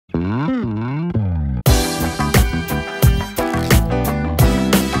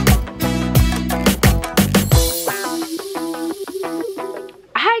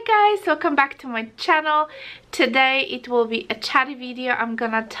welcome back to my channel. Today it will be a chatty video. I'm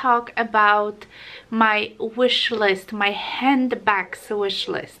gonna talk about my wish list, my handbags wish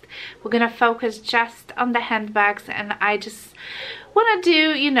list. We're gonna focus just on the handbags, and I just want to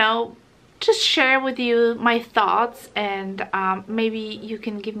do, you know, just share with you my thoughts, and maybe you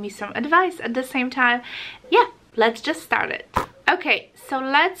can give me some advice at the same time. Yeah, let's just start it. Okay, so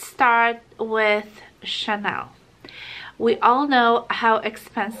let's start with Chanel. We all know how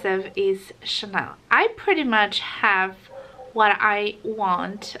expensive is Chanel. I pretty much have what I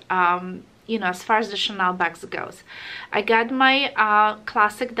want, you know, as far as the Chanel bags goes. I got my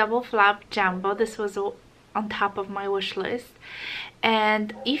classic double flap jumbo. This was on top of my wish list.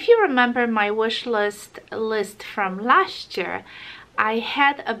 And if you remember my wish list from last year, I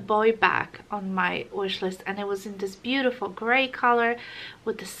had a boy bag on my wish list, and it was in this beautiful gray color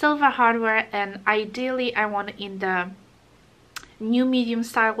with the silver hardware, and ideally I want it in the new medium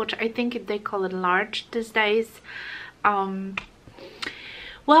style, which I think they call it large these days. Well,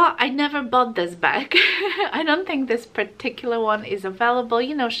 I never bought this bag. I don't think this particular one is available.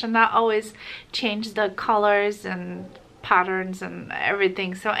 You know, Chanel always changed the colors and patterns and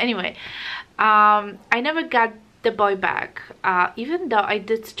everything. So anyway, I never got the boy bag, even though I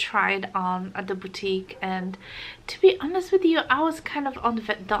did try it on at the boutique, and to be honest with you, I was kind of on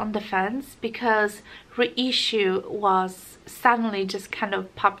the fence, because reissue was suddenly just kind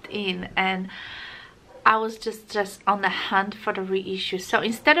of popped in, and I was just on the hunt for the reissue. So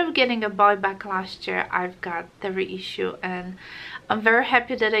instead of getting a boy bag last year, I've got the reissue, and I'm very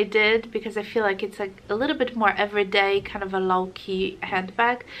happy that I did, because I feel like it's like a little bit more everyday, kind of a low-key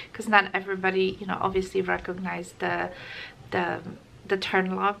handbag, because not everybody, you know, obviously recognize the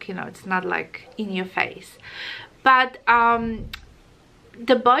turn lock. You know, it's not like in your face. But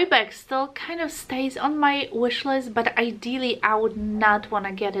the boy bag still kind of stays on my wish list, but ideally I would not want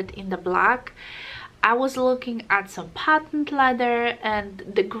to get it in the black. I was looking at some patent leather, and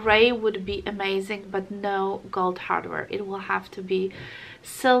the gray would be amazing, but no gold hardware. It will have to be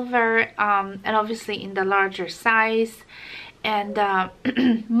silver, and obviously in the larger size. And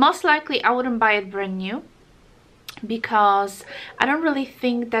most likely I wouldn't buy it brand new, because I don't really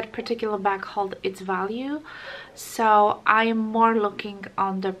think that particular bag holds its value. So I am more looking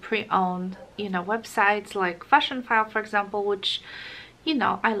on the pre-owned, you know, websites like Fashionphile, for example, which, you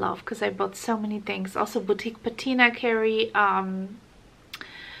know, I love, because I bought so many things. Also Boutique Patina carry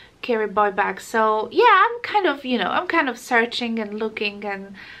boy bags. So yeah, I'm kind of, you know, I'm kind of searching and looking,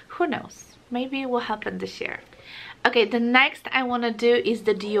 and who knows, maybe it will happen this year. Okay, the next I want to do is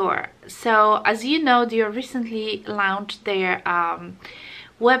the Dior. So as you know, Dior recently launched their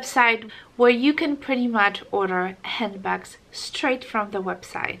website, where you can pretty much order handbags straight from the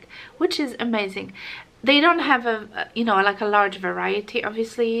website, which is amazing. They don't have a, you know, like a large variety.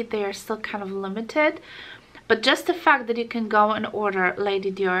 Obviously they are still kind of limited, but just the fact that you can go and order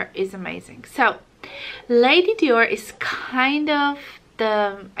Lady Dior is amazing. So Lady Dior is kind of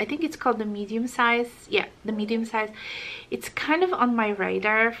the, I think it's called the medium size. Yeah, the medium size. It's kind of on my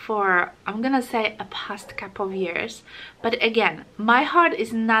radar for, I'm gonna say, a past couple of years. But again, my heart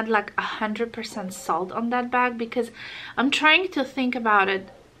is not like 100% sold on that bag, because I'm trying to think about it.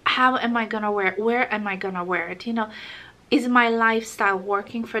 How am I gonna wear it? Where am I gonna wear it? You know, is my lifestyle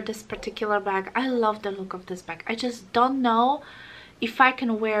working for this particular bag? I love the look of this bag. I just don't know if I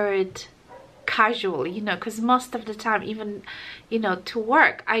can wear it casually, you know, because most of the time, even, you know, to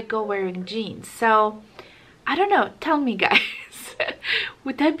work, I go wearing jeans. So I don't know, tell me guys,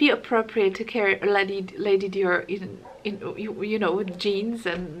 would that be appropriate to carry Lady Dior in you know, with jeans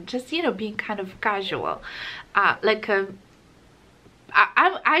and just, you know, being kind of casual, like a,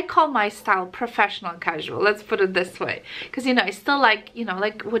 I call my style professional casual, let's put it this way, because, you know, I still like, you know,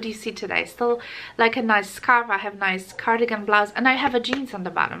 like what do you see today, I still like a nice scarf, I have nice cardigan blouse, and I have a jeans on the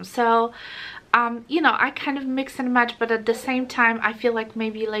bottom. So you know, I kind of mix and match, but at the same time I feel like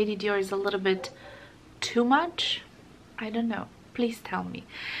maybe Lady Dior is a little bit too much. I don't know, please tell me.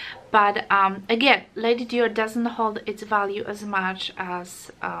 But again, Lady Dior doesn't hold its value as much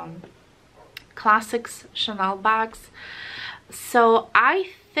as classics Chanel bags. So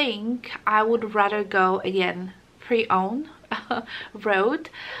I think I would rather go, again, pre-owned road.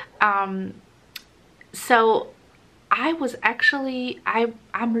 So I was actually,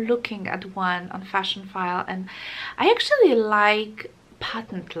 I'm looking at one on Fashionphile, and I actually like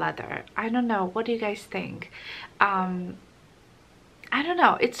patent leather. I don't know, what do you guys think? I don't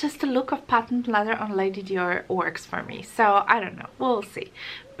know, it's just the look of patent leather on Lady Dior works for me. So I don't know, we'll see.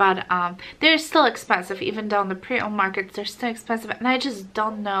 But they're still expensive, even though on the pre-owned markets they're still expensive, and I just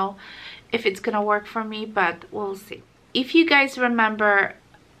don't know if it's gonna work for me, but we'll see. If you guys remember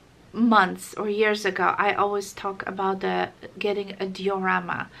months or years ago, I always talk about getting a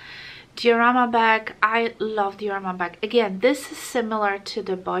diorama bag. I love diorama bag. Again, this is similar to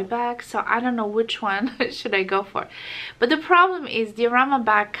the boy bag, so I don't know which one should I go for. But the problem is diorama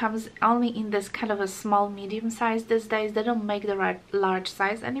bag comes only in this kind of a small medium size these days. They don't make the large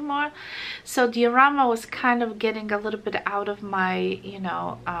size anymore, so diorama was kind of getting a little bit out of my, you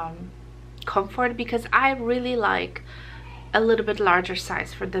know, comfort, because I really like a little bit larger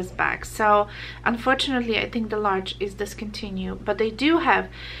size for this bag. So unfortunately, I think the large is discontinued, but they do have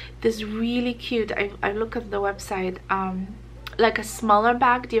this really cute, I look at the website, like a smaller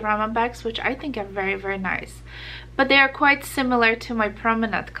bag, diorama bags, which I think are very, very nice, but they are quite similar to my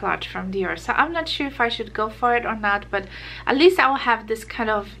promenade clutch from Dior. So I'm not sure if I should go for it or not, but at least I'll have this kind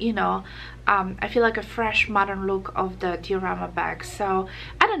of, you know, I feel like a fresh modern look of the diorama bag. So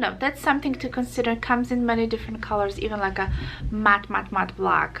I don't know, that's something to consider. It comes in many different colors, even like a matte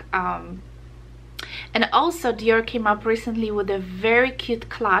black. And also Dior came up recently with a very cute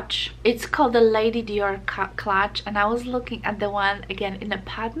clutch. It's called the Lady Dior clutch, and I was looking at the one again in a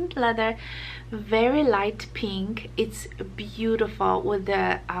patent leather, very light pink. It's beautiful with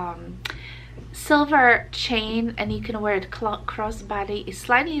the silver chain, and you can wear it crossbody. It's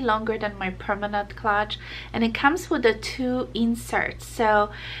slightly longer than my permanent clutch, and it comes with the 2 inserts,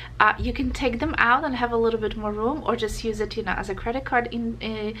 so you can take them out and have a little bit more room, or just use it, you know, as a credit card in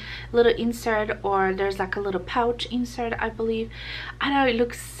a little insert, or there's like a little pouch insert, I believe. I know, it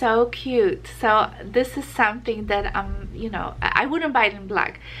looks so cute. So this is something that you know, I wouldn't buy it in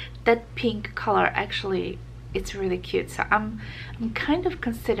black. That pink color, actually, it's really cute, so I'm kind of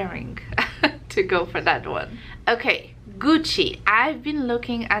considering to go for that one. Okay, Gucci. I've been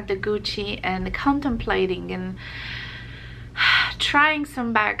looking at the Gucci and contemplating and trying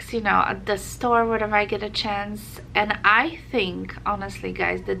some bags, you know, at the store whenever I get a chance, and I think honestly,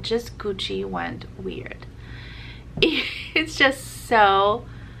 guys, that just Gucci went weird. It's just so,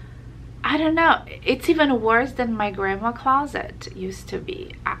 I don't know, it's even worse than my grandma closet used to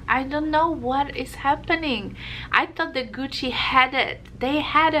be. I don't know what is happening. I thought the Gucci had it. They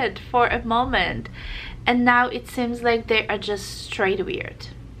had it for a moment, and now it seems like they are just straight weird.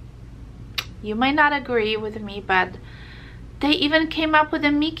 You might not agree with me, but they even came up with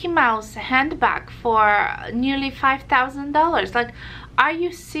a Mickey Mouse handbag for nearly $5,000. Like, are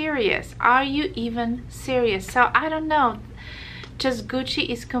you serious? Are you even serious? So I don't know. Just Gucci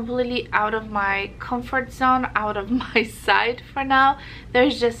is completely out of my comfort zone, out of my sight for now.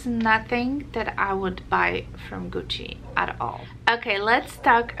 There's just nothing that I would buy from Gucci at all. Okay, let's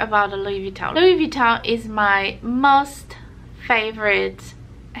talk about the Louis Vuitton. Louis Vuitton is my most favorite,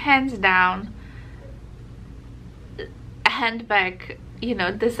 hands down, handbag, you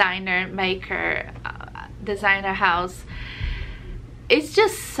know, designer maker, designer house. It's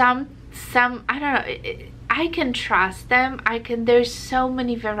just some I don't know, I can trust them. There's so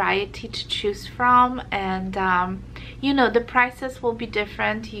many variety to choose from, and you know, the prices will be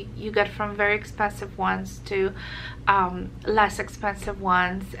different. You get from very expensive ones to less expensive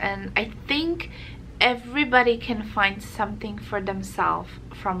ones, and I think everybody can find something for themselves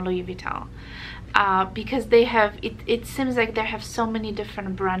from Louis Vuitton. Because they have, it seems like they have so many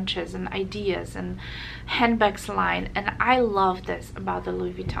different branches and ideas and handbags line, and I love this about the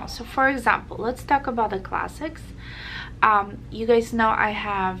Louis Vuitton. So for example, let's talk about the classics. You guys know I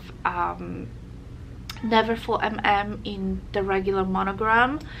have Neverfull MM in the regular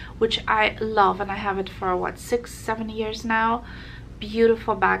monogram, which I love, and I have it for what, 6-7 years now.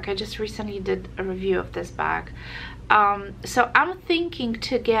 Beautiful bag. I just recently did a review of this bag. So I'm thinking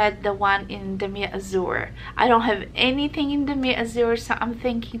to get the one in Demi Azure. I don't have anything in Demi Azure, so I'm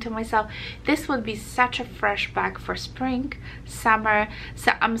thinking to myself, this would be such a fresh bag for spring, summer.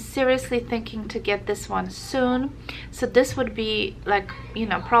 So I'm seriously thinking to get this one soon. So this would be like, you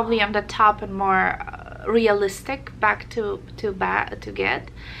know, probably on the top and more realistic bag to get.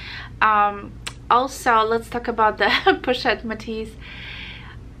 Also, let's talk about the Pochette Métis.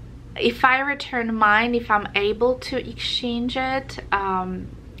 If I return mine, if I'm able to exchange it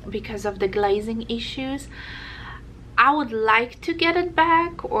because of the glazing issues, I would like to get it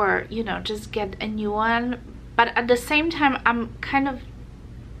back, or, you know, just get a new one. But at the same time, I'm kind of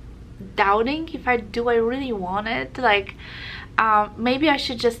doubting if I really want it. Like, maybe I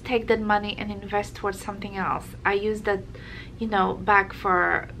should just take that money and invest towards something else. I used that, you know, bag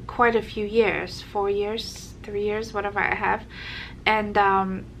for quite a few years, 4 years, 3 years, whatever I have, and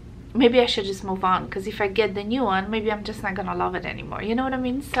maybe I should just move on, because if I get the new one, maybe I'm just not gonna love it anymore, you know what I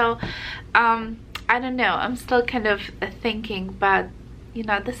mean? So I don't know, I'm still kind of thinking, but you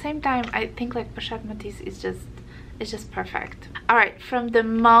know, at the same time, I think like Pochette Métis is just, it's just perfect. All right, from the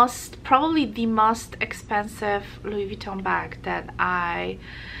most, probably the most expensive Louis Vuitton bag that I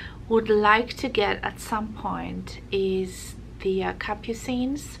would like to get at some point is the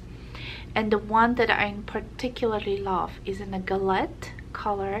Capucines, and the one that I particularly love is in a galette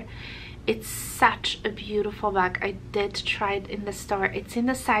color. It's such a beautiful bag. I did try it in the store. It's in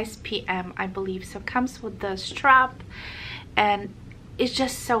the size PM, I believe, so it comes with the strap, and it's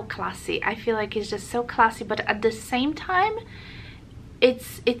just so classy. I feel like it's just so classy, but at the same time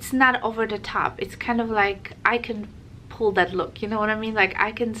it's not over the top. It's kind of like I can pull that look, you know what I mean? Like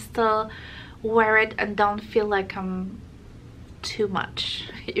I can still wear it and don't feel like I'm too much,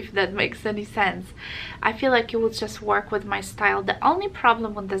 if that makes any sense. I feel like it will just work with my style. The only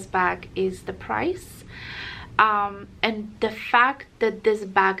problem with this bag is the price, and the fact that this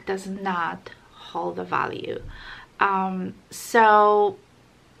bag does not hold the value. So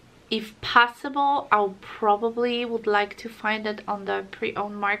if possible, I'll probably would like to find it on the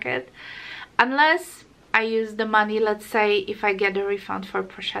pre-owned market, unless I use the money, let's say if I get a refund for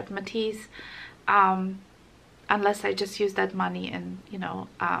Pochette Métis, unless I just use that money and, you know,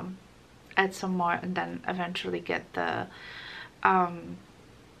 add some more and then eventually get the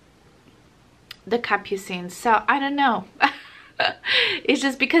Capucines. So I don't know. It's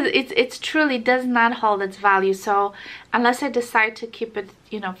just because it's truly does not hold its value. So unless I decide to keep it,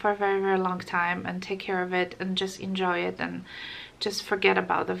 you know, for a very, very long time and take care of it and just enjoy it and just forget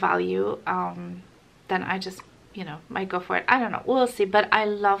about the value, then I just, you know, might go for it. I don't know, we'll see. But I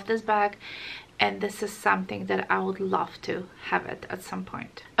love this bag, and this is something that I would love to have it at some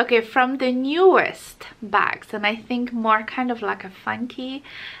point. Okay, from the newest bags, and I think more kind of like a funky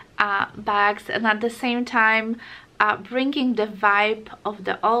bags, and at the same time bringing the vibe of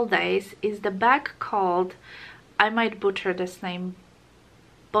the old days, is the bag called, I might butcher this name,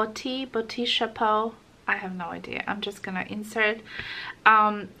 Botti Chapeau. I have no idea. I'm just gonna insert.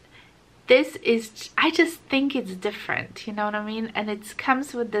 This is, I just think it's different, you know what I mean? And it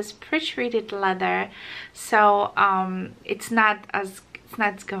comes with this pre-treated leather, so it's not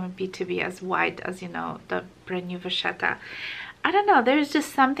going to be as white as, you know, the brand new Vachetta. I don't know, there's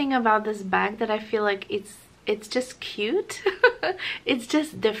just something about this bag that I feel like it's just cute. It's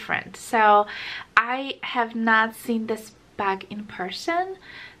just different. So I have not seen this bag in person,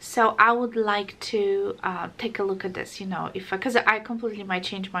 so I would like to take a look at this, you know, if because I completely might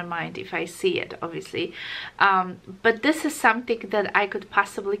change my mind if I see it, obviously, but this is something that I could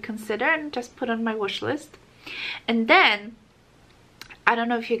possibly consider and just put on my wish list. And then I don't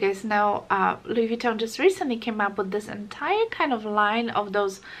know if you guys know, Louis Vuitton just recently came up with this entire kind of line of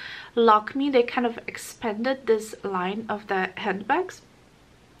those Lock Me. They kind of expanded this line of the handbags.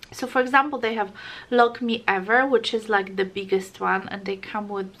 So for example, they have Lock Me Ever, which is like the biggest one, and they come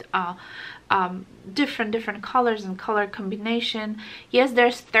with different colors and color combination. Yes,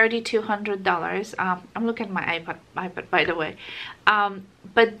 there's $3,200. I'm looking at my iPad by the way,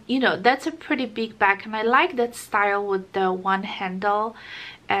 but you know, that's a pretty big bag, and I like that style with the one handle,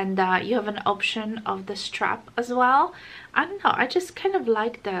 and you have an option of the strap as well. I don't know, I just kind of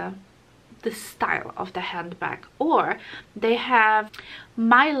like the style of the handbag. Or they have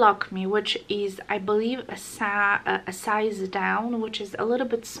My Lock Me, which is, I believe, a size down, which is a little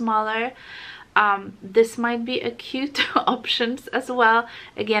bit smaller. This might be a cute options as well.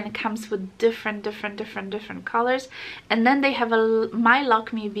 Again, it comes with different colors. And then they have a My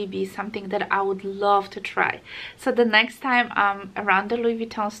Lock Me BB, something that I would love to try. So the next time I'm around the Louis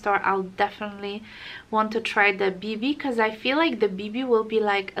Vuitton store, I'll definitely want to try the BB, because I feel like the BB will be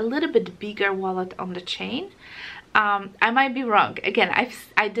like a little bit bigger wallet on the chain. I might be wrong. Again,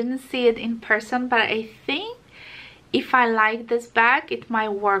 I didn't see it in person, but I think if I like this bag, it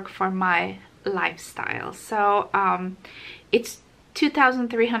might work for my lifestyle. So it's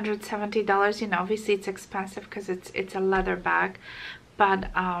 $2,370. You know, obviously it's expensive because it's a leather bag, but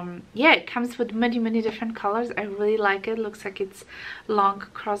yeah, it comes with many different colors. I really like it. Looks like it's long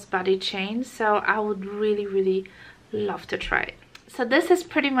crossbody chain, so I would really love to try it. So this is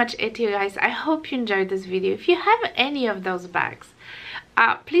pretty much it, you guys. I hope you enjoyed this video. If you have any of those bags,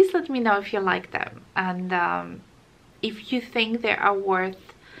 please let me know if you like them, and if you think they are worth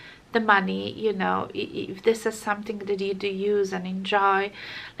the money, you know, if this is something that you do use and enjoy,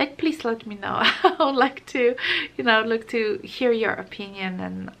 like, please let me know. I would like to, you know, look to hear your opinion,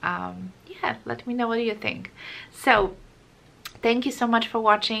 and yeah, let me know what you think. So thank you so much for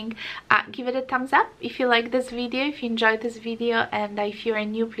watching. Give it a thumbs up if you like this video, if you enjoyed this video, and if you are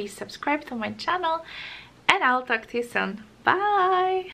new, please subscribe to my channel, and I'll talk to you soon. Bye.